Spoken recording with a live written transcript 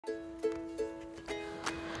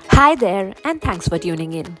Hi there, and thanks for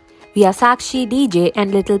tuning in. We are Sakshi, DJ,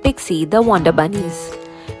 and little Pixie, the Wonder Bunnies.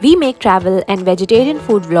 We make travel and vegetarian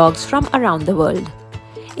food vlogs from around the world.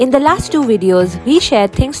 In the last two videos, we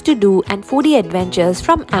shared things to do and foodie adventures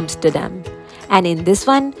from Amsterdam. And in this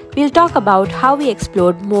one, we'll talk about how we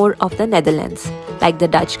explored more of the Netherlands, like the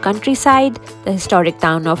Dutch countryside, the historic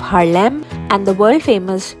town of Haarlem, and the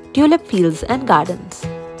world-famous Tulip Fields and Gardens.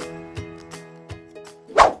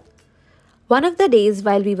 One of the days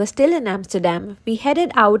while we were still in Amsterdam, we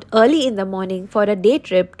headed out early in the morning for a day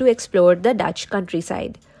trip to explore the Dutch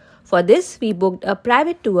countryside. For this, we booked a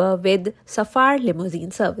private tour with Safar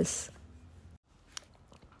limousine service.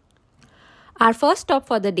 Our first stop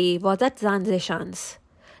for the day was at Zaanse Schaans.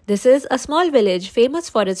 This is a small village famous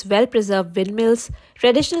for its well-preserved windmills,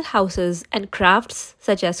 traditional houses, and crafts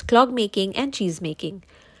such as clog making and cheese making.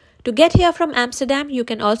 To get here from Amsterdam, you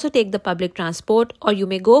can also take the public transport or you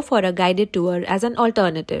may go for a guided tour as an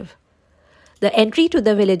alternative. The entry to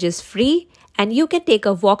the village is free and you can take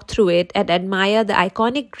a walk through it and admire the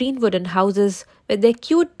iconic green wooden houses with their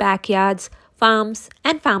cute backyards, farms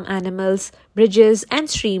and farm animals, bridges and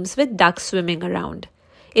streams with ducks swimming around.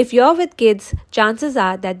 If you're with kids, chances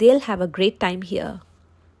are that they'll have a great time here.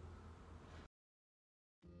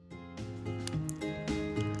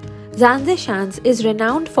 Zaanse Schaans is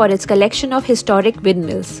renowned for its collection of historic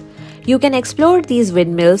windmills. You can explore these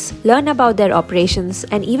windmills, learn about their operations,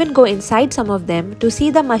 and even go inside some of them to see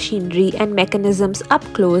the machinery and mechanisms up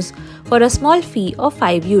close for a small fee of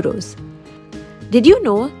 €5. Did you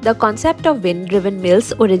know the concept of wind-driven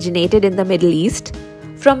mills originated in the Middle East?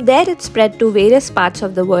 From there it spread to various parts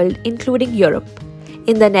of the world, including Europe.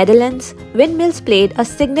 In the Netherlands, windmills played a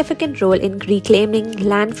significant role in reclaiming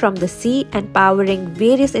land from the sea and powering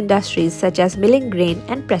various industries such as milling grain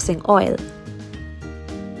and pressing oil.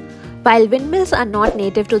 While windmills are not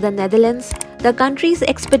native to the Netherlands, the country's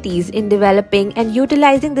expertise in developing and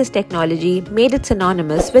utilizing this technology made it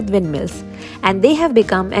synonymous with windmills, and they have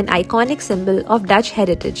become an iconic symbol of Dutch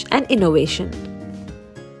heritage and innovation.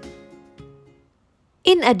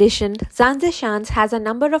 In addition, Zaanse Schaans has a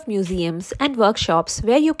number of museums and workshops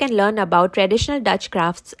where you can learn about traditional Dutch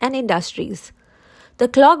crafts and industries. The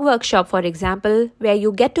clog workshop, for example, where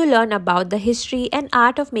you get to learn about the history and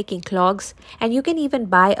art of making clogs, and you can even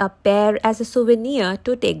buy a pair as a souvenir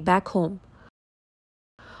to take back home.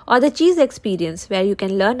 Or the cheese experience, where you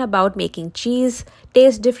can learn about making cheese,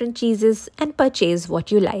 taste different cheeses, and purchase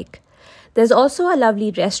what you like. There's also a lovely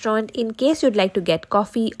restaurant in case you'd like to get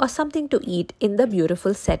coffee or something to eat in the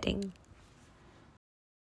beautiful setting.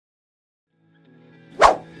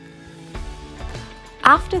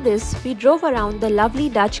 After this, we drove around the lovely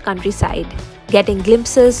Dutch countryside, getting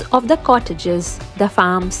glimpses of the cottages, the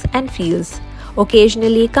farms and fields,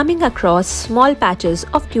 occasionally coming across small patches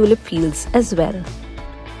of tulip fields as well.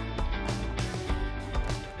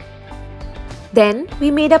 Then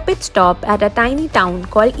we made a pit stop at a tiny town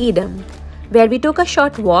called Edam, where we took a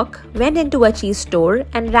short walk, went into a cheese store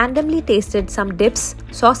and randomly tasted some dips,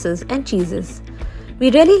 sauces and cheeses.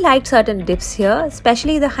 We really liked certain dips here,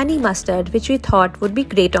 especially the honey mustard, which we thought would be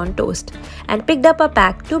great on toast, and picked up a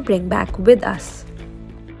pack to bring back with us.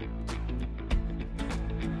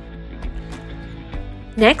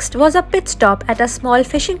 Next was a pit stop at a small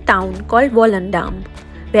fishing town called Volendam,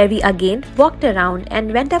 where we again walked around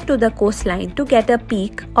and went up to the coastline to get a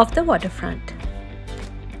peek of the waterfront.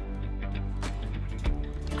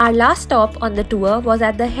 Our last stop on the tour was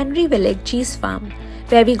at the Henry Willig cheese farm,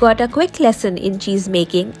 where we got a quick lesson in cheese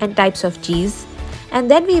making and types of cheese, and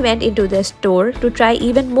then we went into the store to try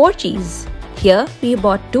even more cheese. Here we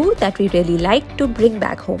bought two that we really liked to bring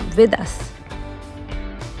back home with us.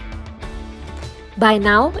 By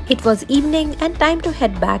now it was evening and time to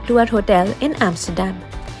head back to our hotel in Amsterdam.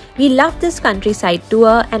 We loved this countryside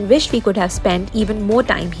tour and wished we could have spent even more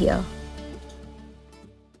time here.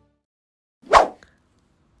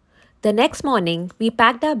 The next morning, we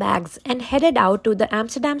packed our bags and headed out to the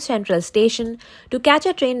Amsterdam Central Station to catch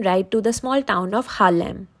a train ride to the small town of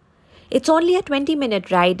Haarlem. It's only a 20-minute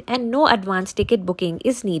ride and no advance ticket booking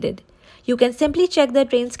is needed. You can simply check the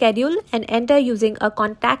train schedule and enter using a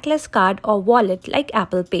contactless card or wallet like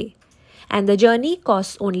Apple Pay. And the journey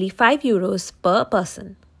costs only €5 per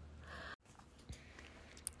person.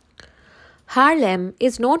 Haarlem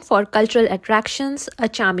is known for cultural attractions, a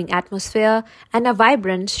charming atmosphere, and a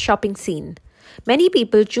vibrant shopping scene. Many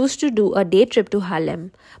people choose to do a day trip to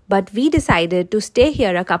Haarlem, but we decided to stay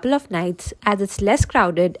here a couple of nights as it's less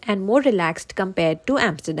crowded and more relaxed compared to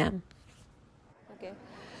Amsterdam. Okay.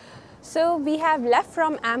 So we have left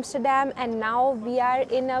from Amsterdam and now we are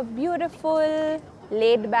in a beautiful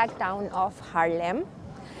laid-back town of Haarlem.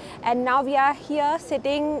 and now we are here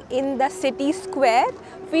sitting in the city square.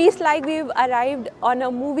 Feels like we've arrived on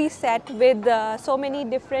a movie set with so many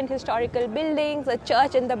different historical buildings, a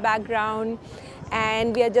church in the background,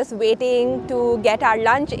 and we are just waiting to get our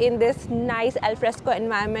lunch in this nice alfresco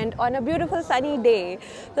environment on a beautiful sunny day.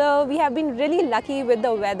 So we have been really lucky with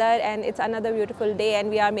the weather, and it's another beautiful day and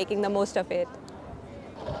we are making the most of it.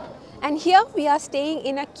 And here we are staying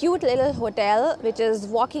in a cute little hotel which is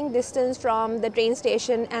walking distance from the train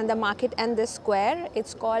station and the market and the square.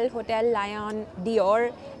 It's called Hotel Lion d'Or,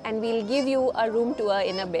 and we'll give you a room tour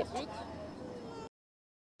in a bit.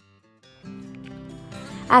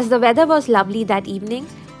 As the weather was lovely that evening,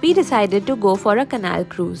 we decided to go for a canal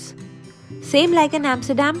cruise. Same like in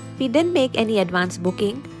Amsterdam, we didn't make any advance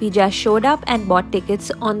booking, we just showed up and bought tickets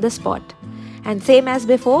on the spot. And same as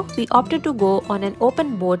before, we opted to go on an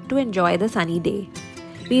open boat to enjoy the sunny day.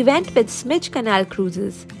 We went with Smidge Canal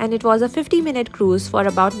Cruises, and it was a 50-minute cruise for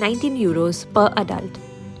about €19 per adult.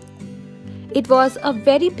 It was a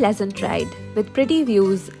very pleasant ride with pretty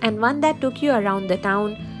views and one that took you around the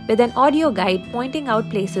town with an audio guide pointing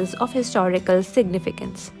out places of historical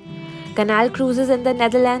significance. Canal cruises in the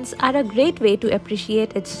Netherlands are a great way to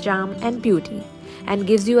appreciate its charm and beauty, and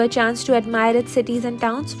gives you a chance to admire its cities and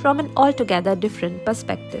towns from an altogether different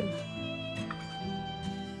perspective.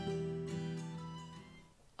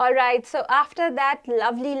 Alright, so after that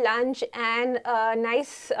lovely lunch and a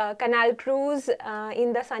nice canal cruise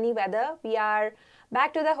in the sunny weather, we are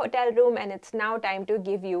back to the hotel room, and it's now time to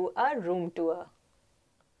give you a room tour.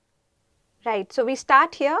 Right, so we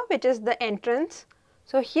start here, which is the entrance.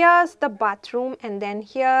 So here's the bathroom, and then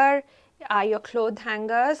here are your clothes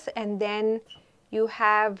hangers, and then you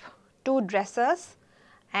have two dressers,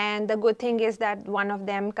 and the good thing is that one of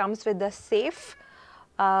them comes with a safe.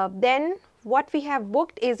 Then what we have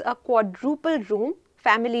booked is a quadruple room,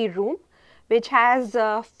 family room, which has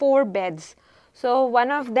 4 beds. So one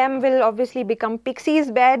of them will obviously become Pixie's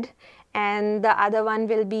bed, and the other one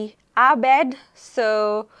will be our bed.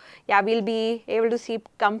 So yeah, we'll be able to sleep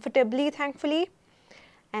comfortably, thankfully.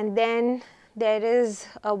 And then there is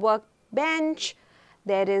a workbench,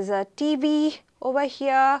 there is a TV over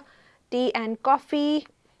here, tea and coffee,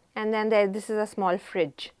 and then this is a small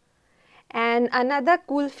fridge. And another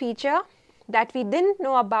cool feature that we didn't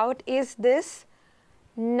know about is this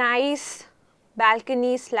nice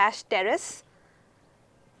balcony slash terrace.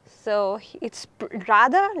 So it's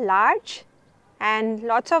rather large and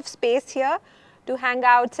lots of space here to hang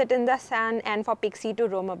out, sit in the sun, and for Pixie to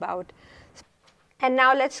roam about. And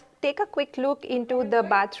now let's take a quick look into the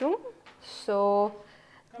bathroom. So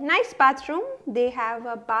nice bathroom. They have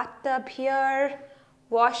a bathtub here,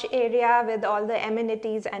 wash area with all the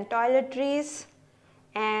amenities and toiletries,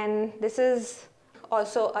 and this is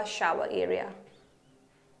also a shower area.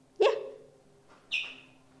 Yeah.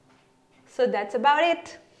 So that's about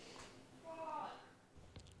it.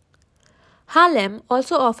 Haarlem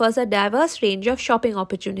also offers a diverse range of shopping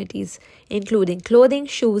opportunities, including clothing,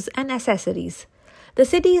 shoes, and accessories. The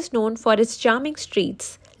city is known for its charming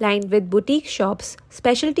streets, lined with boutique shops,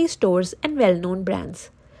 specialty stores, and well-known brands.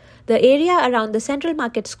 The area around the Central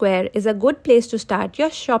Market Square is a good place to start your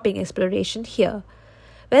shopping exploration here.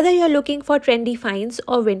 Whether you're looking for trendy finds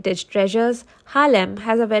or vintage treasures, Haarlem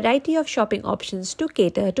has a variety of shopping options to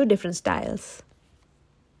cater to different styles.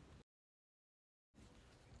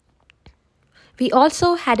 We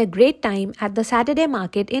also had a great time at the Saturday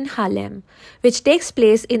market in Haarlem, which takes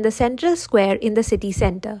place in the central square in the city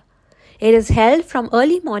center. It is held from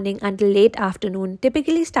early morning until late afternoon,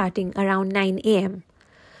 typically starting around 9 a.m.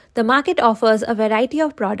 The market offers a variety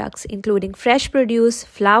of products including fresh produce,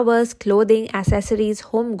 flowers, clothing, accessories,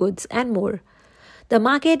 home goods, and more. The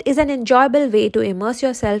market is an enjoyable way to immerse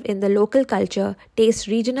yourself in the local culture, taste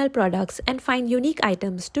regional products, and find unique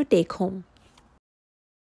items to take home.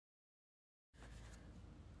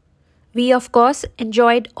 We of course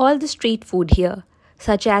enjoyed all the street food here,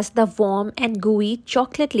 such as the warm and gooey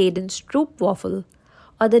chocolate-laden Stroop waffle,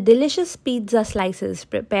 or the delicious pizza slices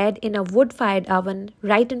prepared in a wood-fired oven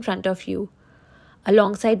right in front of you,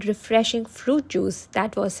 alongside refreshing fruit juice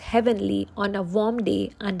that was heavenly on a warm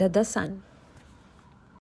day under the sun.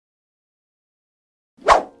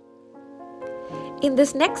 In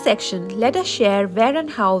this next section, let us share where and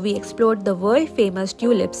how we explored the world-famous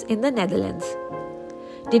tulips in the Netherlands.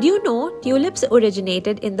 Did you know tulips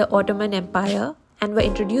originated in the Ottoman Empire and were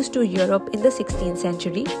introduced to Europe in the 16th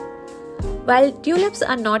century? While tulips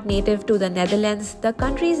are not native to the Netherlands, the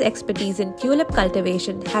country's expertise in tulip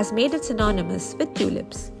cultivation has made it synonymous with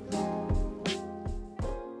tulips.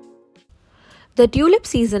 The tulip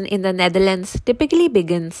season in the Netherlands typically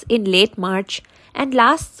begins in late March and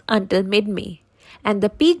lasts until mid-May, and the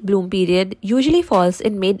peak bloom period usually falls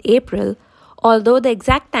in mid-April, although the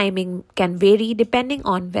exact timing can vary depending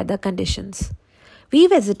on weather conditions. We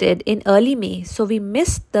visited in early May, so we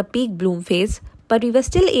missed the peak bloom phase, but we were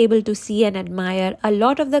still able to see and admire a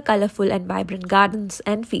lot of the colorful and vibrant gardens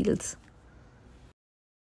and fields.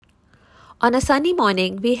 On a sunny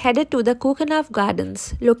morning, we headed to the Kukenhof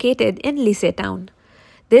Gardens located in Town.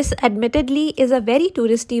 This admittedly is a very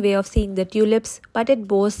touristy way of seeing the tulips, but it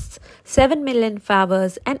boasts 7 million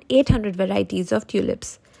flowers and 800 varieties of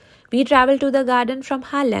tulips. We traveled to the garden from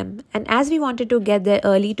Haarlem, and as we wanted to get there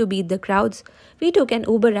early to beat the crowds, we took an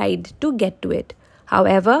Uber ride to get to it.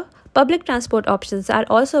 However, public transport options are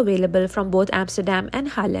also available from both Amsterdam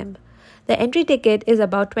and Haarlem. The entry ticket is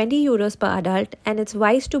about €20 per adult, and it's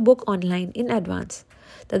wise to book online in advance.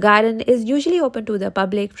 The garden is usually open to the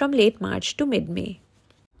public from late March to mid-May.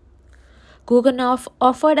 Kukenhof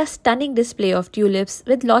offered a stunning display of tulips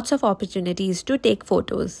with lots of opportunities to take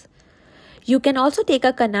photos. You can also take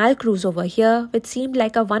a canal cruise over here, which seemed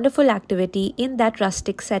like a wonderful activity in that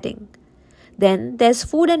rustic setting. Then there's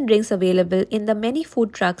food and drinks available in the many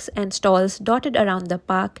food trucks and stalls dotted around the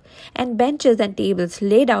park, and benches and tables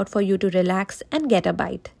laid out for you to relax and get a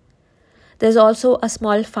bite. There's also a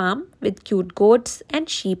small farm with cute goats and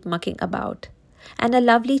sheep mucking about, and a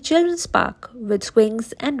lovely children's park with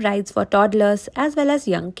swings and rides for toddlers as well as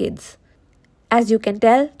young kids. As you can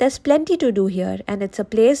tell, there's plenty to do here, and it's a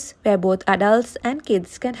place where both adults and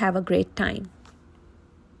kids can have a great time.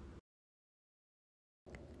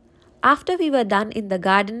 After we were done in the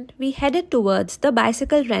garden, we headed towards the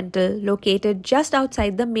bicycle rental located just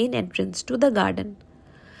outside the main entrance to the garden.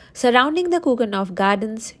 Surrounding the Kukenhof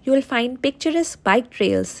Gardens, you will find picturesque bike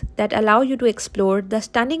trails that allow you to explore the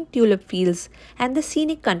stunning tulip fields and the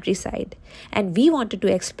scenic countryside, and we wanted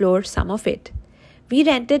to explore some of it. We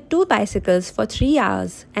rented 2 bicycles for 3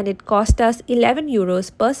 hours, and it cost us €11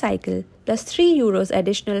 per cycle plus €3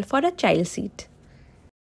 additional for a child seat.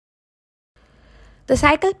 The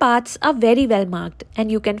cycle paths are very well marked, and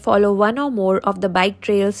you can follow one or more of the bike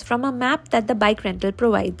trails from a map that the bike rental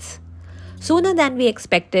provides. Sooner than we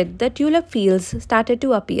expected, the tulip fields started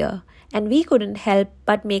to appear, and we couldn't help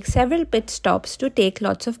but make several pit stops to take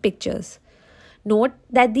lots of pictures. Note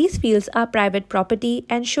that these fields are private property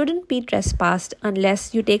and shouldn't be trespassed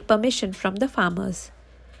unless you take permission from the farmers.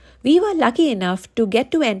 We were lucky enough to get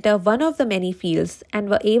to enter one of the many fields and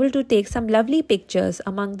were able to take some lovely pictures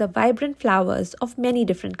among the vibrant flowers of many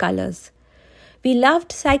different colors. We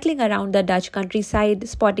loved cycling around the Dutch countryside,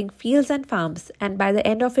 spotting fields and farms, and by the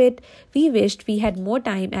end of it, we wished we had more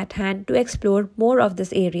time at hand to explore more of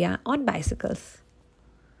this area on bicycles.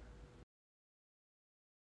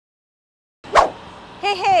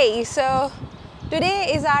 Hey, so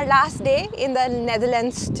today is our last day in the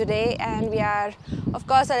Netherlands today, and we are of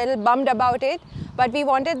course a little bummed about it, but we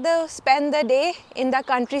wanted to spend the day in the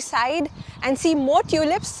countryside and see more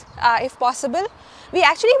tulips if possible. We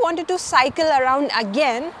actually wanted to cycle around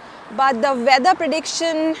again, but the weather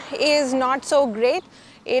prediction is not so great.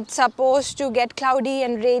 It's supposed to get cloudy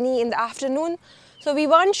and rainy in the afternoon, so we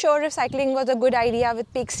weren't sure if cycling was a good idea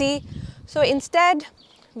with Pixie. So instead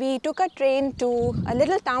we took a train to a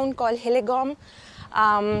little town called Hillegom,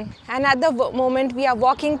 and at the moment we are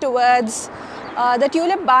walking towards the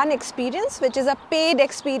Tulip Barn experience, which is a paid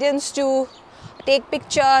experience to take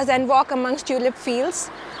pictures and walk amongst tulip fields.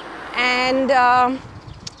 And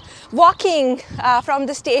walking from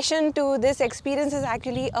the station to this experience is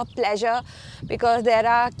actually a pleasure, because there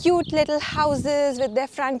are cute little houses with their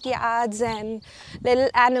front yards and little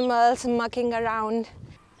animals mucking around.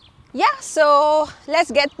 Yeah, so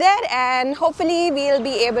let's get there, and hopefully we'll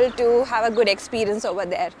be able to have a good experience over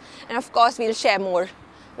there. And of course we'll share more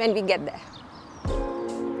when we get there.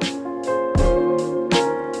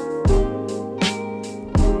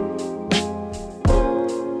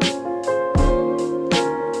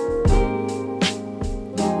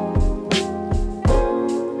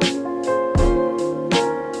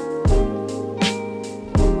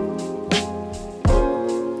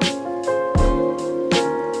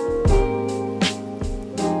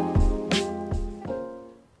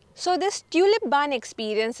 So this Tulip Barn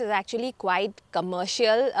experience is actually quite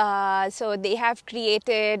commercial. So they have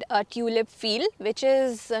created a tulip field which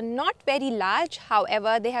is not very large.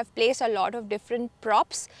 However, they have placed a lot of different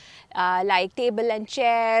props like table and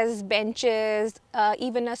chairs, benches,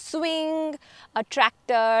 even a swing, a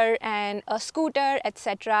tractor and a scooter,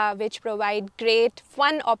 etc., which provide great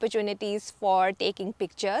fun opportunities for taking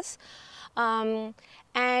pictures.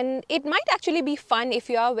 And it might actually be fun if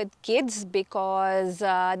you are with kids, because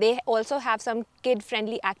they also have some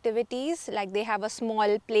kid-friendly activities, like they have a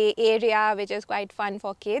small play area which is quite fun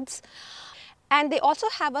for kids. And they also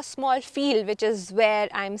have a small field, which is where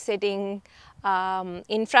I'm sitting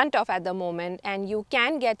in front of at the moment, and you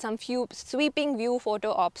can get some few sweeping view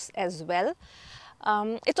photo ops as well.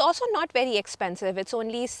 It's also not very expensive. It's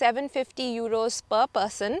only 750 euros per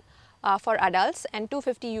person for adults and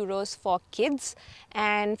 250 euros for kids.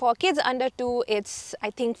 And for kids under 2, it's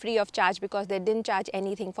I think free of charge because they didn't charge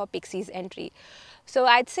anything for Pixie's entry. So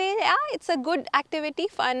I'd say it's a good activity,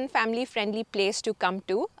 fun, family-friendly place to come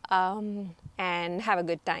to and have a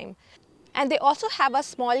good time. And they also have a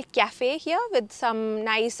small cafe here with some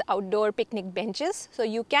nice outdoor picnic benches. So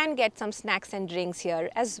you can get some snacks and drinks here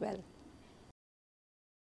as well.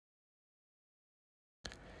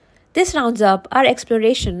 This rounds up our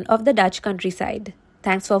exploration of the Dutch countryside.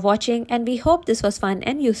 Thanks for watching, and we hope this was fun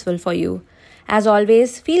and useful for you. As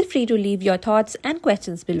always, feel free to leave your thoughts and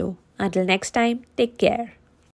questions below. Until next time, take care.